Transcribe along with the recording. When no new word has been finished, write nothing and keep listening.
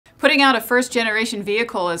Putting out a first-generation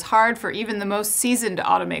vehicle is hard for even the most seasoned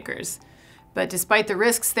automakers. But despite the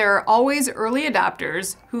risks, there are always early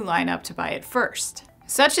adopters who line up to buy it first.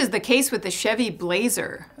 Such is the case with the Chevy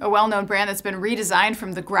Blazer, a well-known brand that's been redesigned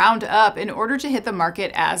from the ground up in order to hit the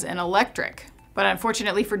market as an electric. But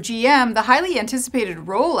unfortunately for GM, the highly anticipated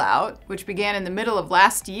rollout, which began in the middle of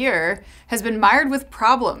last year, has been mired with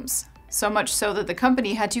problems. So much so that the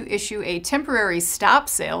company had to issue a temporary stop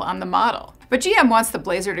sale on the model. But GM wants the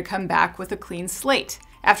Blazer to come back with a clean slate.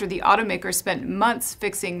 After the automaker spent months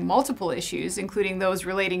fixing multiple issues, including those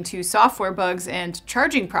relating to software bugs and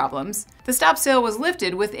charging problems, the stop sale was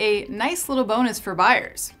lifted with a nice little bonus for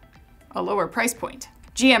buyers: a lower price point.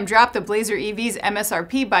 GM dropped the Blazer EV's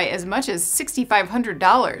MSRP by as much as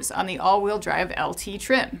 $6,500 on the all-wheel drive LT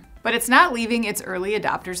trim. But it's not leaving its early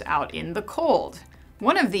adopters out in the cold.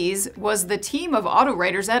 One of these was the team of auto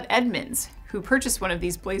writers at Edmunds, who purchased one of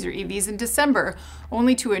these Blazer EVs in December,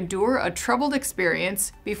 only to endure a troubled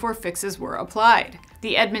experience before fixes were applied.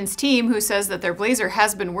 The Edmunds team, who says that their Blazer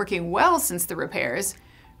has been working well since the repairs,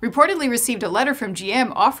 reportedly received a letter from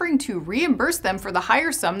GM offering to reimburse them for the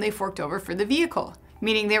higher sum they forked over for the vehicle,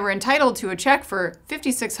 meaning they were entitled to a check for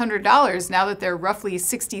 $5,600 now that their roughly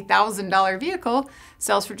 $60,000 vehicle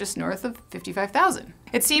sells for just north of $55,000.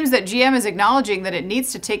 It seems that GM is acknowledging that it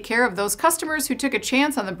needs to take care of those customers who took a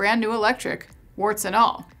chance on the brand new electric, warts and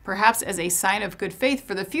all, perhaps as a sign of good faith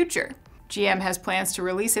for the future. GM has plans to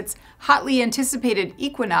release its hotly anticipated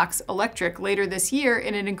Equinox electric later this year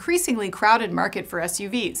in an increasingly crowded market for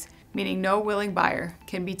SUVs, meaning no willing buyer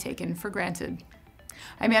can be taken for granted.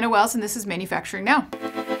 I'm Anna Wells, and this is Manufacturing Now.